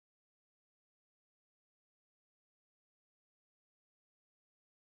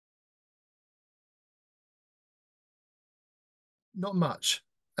Not much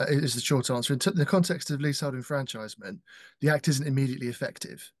is the short answer. In the context of leasehold enfranchisement, the Act isn't immediately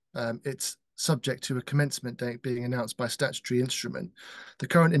effective. It's subject to a commencement date being announced by statutory instrument. The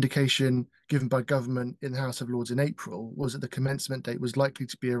current indication given by government in the House of Lords in April was that the commencement date was likely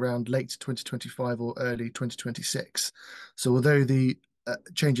to be around late 2025 or early 2026. So although the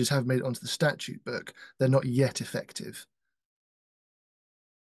changes have made it onto the statute book, they're not yet effective.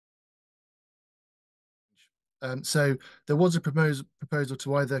 So there was a proposal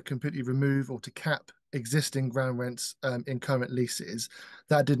to either completely remove or to cap existing ground rents in current leases.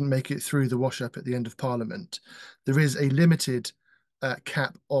 That didn't make it through the wash-up at the end of Parliament. There is a limited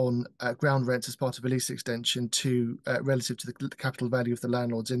cap on ground rents as part of a lease extension to relative to the capital value of the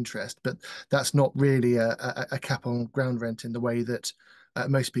landlord's interest, but that's not really a cap on ground rent in the way that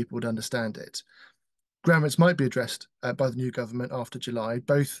most people would understand it. Ground rents might be addressed by the new government after July.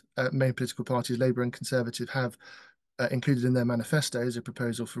 Both main political parties, Labour and Conservative, have included in their manifestos a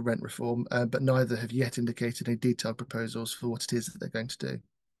proposal for rent reform, but neither have yet indicated any detailed proposals for what it is that they're going to do.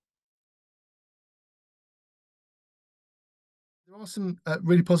 There are some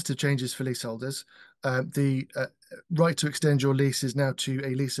really positive changes for leaseholders. The right to extend your lease is now to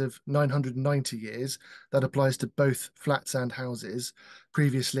a lease of 990 years. That applies to both flats and houses.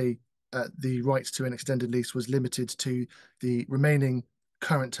 Previously, the right to an extended lease was limited to the remaining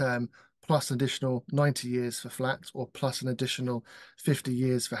current term plus an additional 90 years for flats or plus an additional 50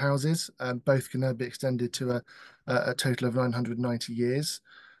 years for houses. Both can now be extended to a total of 990 years.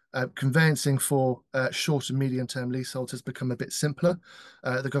 Conveyancing for short and medium term leaseholds has become a bit simpler.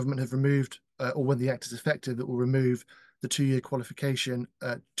 The government have removed, or when the Act is effective, it will remove the 2-year qualification,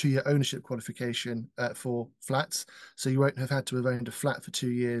 2-year ownership qualification for flats. So you won't have had to have owned a flat for 2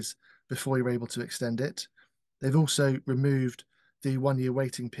 years before you're able to extend it. They've also removed the 1-year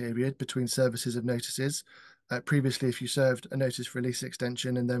waiting period between services of notices. Previously, if you served a notice for a lease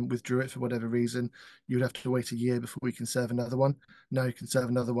extension and then withdrew it for whatever reason, you would have to wait a year before you can serve another one. Now you can serve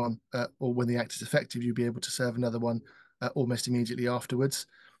another one, or when the Act is effective, you'll be able to serve another one almost immediately afterwards.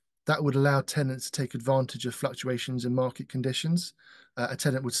 That would allow tenants to take advantage of fluctuations in market conditions. A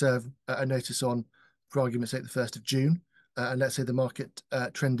tenant would serve a notice on, for argument's sake, the 1st of June. And let's say the market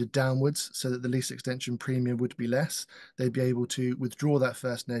trended downwards so that the lease extension premium would be less. They'd be able to withdraw that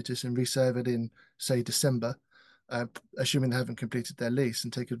first notice and reserve it in, say, December, assuming they haven't completed their lease,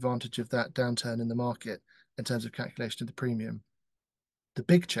 and take advantage of that downturn in the market in terms of calculation of the premium. The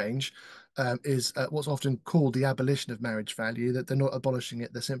big change is what's often called the abolition of marriage value, that they're not abolishing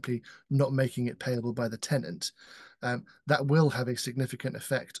it, they're simply not making it payable by the tenant. That will have a significant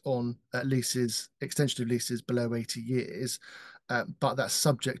effect on leases, extension of leases below 80 years, but that's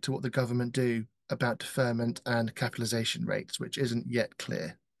subject to what the government do about deferment and capitalisation rates, which isn't yet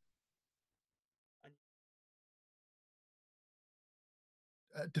clear.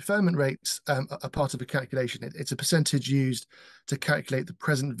 Deferment rates are part of a calculation. It's a percentage used to calculate the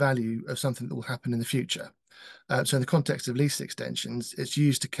present value of something that will happen in the future. So in the context of lease extensions, it's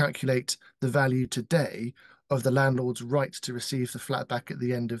used to calculate the value today of the landlord's right to receive the flat back at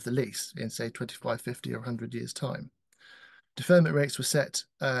the end of the lease in, say, 25, 50, or 100 years' time. Deferment rates were set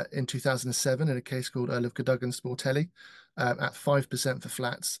in 2007 in a case called Earl of Cadogan Sportelli at 5% for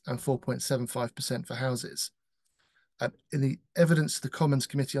flats and 4.75% for houses. In the evidence to the Commons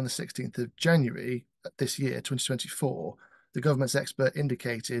Committee on the 16th of January this year, 2024, the government's expert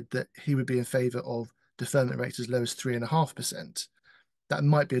indicated that he would be in favour of deferment rates as low as 3.5%. That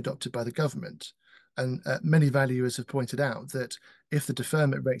might be adopted by the government. And many valuers have pointed out that if the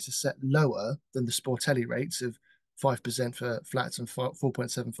deferment rates are set lower than the Sportelli rates of 5% for flats and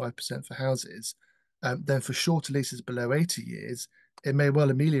 4.75% for houses, then for shorter leases below 80 years, it may well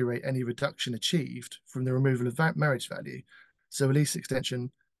ameliorate any reduction achieved from the removal of marriage value. So a lease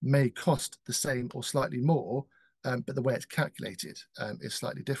extension may cost the same or slightly more, but the way it's calculated is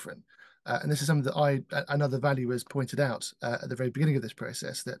slightly different. And this is something that I and other valuers pointed out at the very beginning of this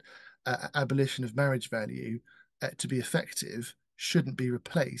process, that abolition of marriage value to be effective shouldn't be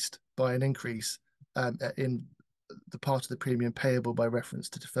replaced by an increase in the part of the premium payable by reference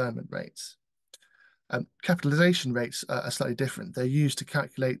to deferment rates. Capitalisation rates are slightly different. They're used to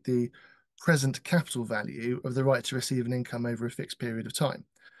calculate the present capital value of the right to receive an income over a fixed period of time.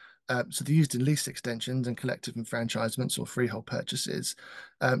 So they're used in lease extensions and collective enfranchisements or freehold purchases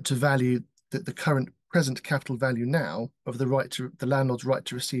to value the current present capital value now of the landlord's right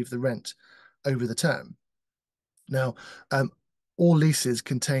to receive the rent over the term. Now, all leases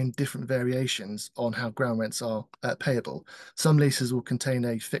contain different variations on how ground rents are payable. Some leases will contain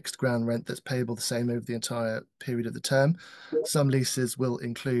a fixed ground rent that's payable the same over the entire period of the term. Some leases will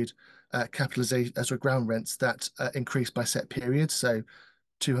include capitalization, ground rents that increase by set periods. So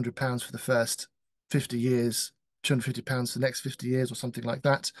 £200 for the first 50 years, £250 for the next 50 years, or something like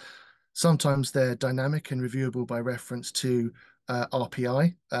that. Sometimes they're dynamic and reviewable by reference to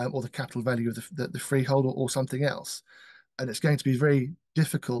RPI, or the capital value of the freehold, or something else. And it's going to be very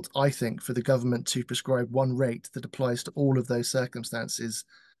difficult, I think, for the government to prescribe one rate that applies to all of those circumstances,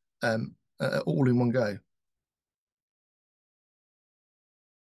 all in one go.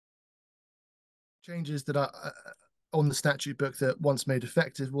 Changes that are on the statute book that once made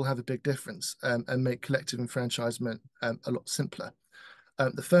effective will have a big difference, and make collective enfranchisement a lot simpler.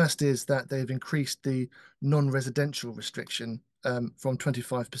 The first is that they've increased the non-residential restriction from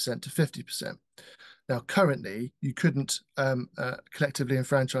 25% to 50%. Now, currently, you couldn't collectively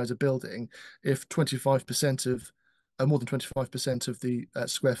enfranchise a building if 25% of more than 25% of the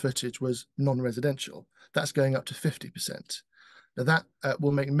square footage was non-residential. That's going up to 50%. Now, that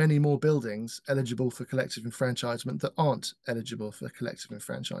will make many more buildings eligible for collective enfranchisement that aren't eligible for collective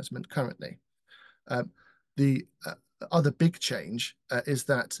enfranchisement currently. The other big change is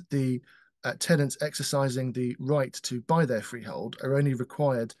that the tenants exercising the right to buy their freehold are only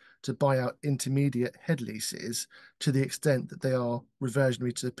required to buy out intermediate head leases to the extent that they are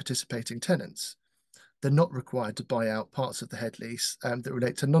reversionary to participating tenants. They're not required to buy out parts of the head lease that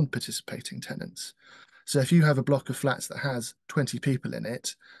relate to non-participating tenants. So if you have a block of flats that has 20 people in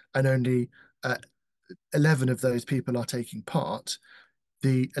it and only 11 of those people are taking part,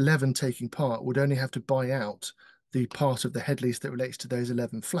 the 11 taking part would only have to buy out the part of the head lease that relates to those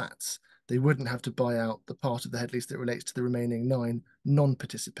 11 flats. They wouldn't have to buy out the part of the head lease that relates to the remaining 9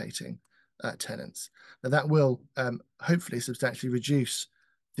 non-participating tenants. Now, that will hopefully substantially reduce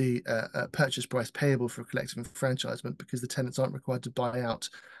the purchase price payable for collective enfranchisement, because the tenants aren't required to buy out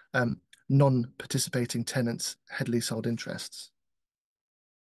non-participating tenants' head leasehold interests.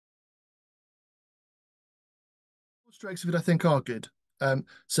 Strokes of it, I think, are good.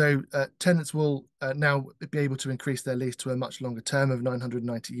 So tenants will now be able to increase their lease to a much longer term of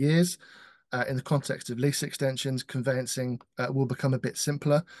 990 years. In the context of lease extensions, conveyancing will become a bit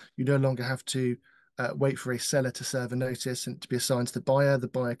simpler. You no longer have to wait for a seller to serve a notice and to be assigned to the buyer. The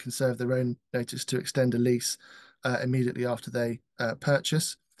buyer can serve their own notice to extend a lease immediately after they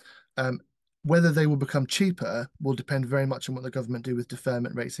purchase. Whether they will become cheaper will depend very much on what the government do with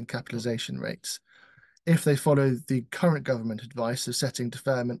deferment rates and capitalisation rates. If they follow the current government advice of setting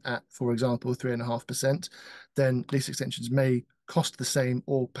deferment at, for example, 3.5%, then lease extensions may cost the same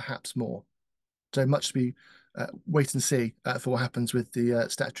or perhaps more. So much to be wait and see for what happens with the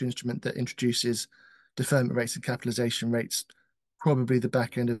statutory instrument that introduces deferment rates and capitalisation rates, probably the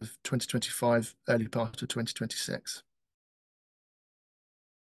back end of 2025, early part of 2026.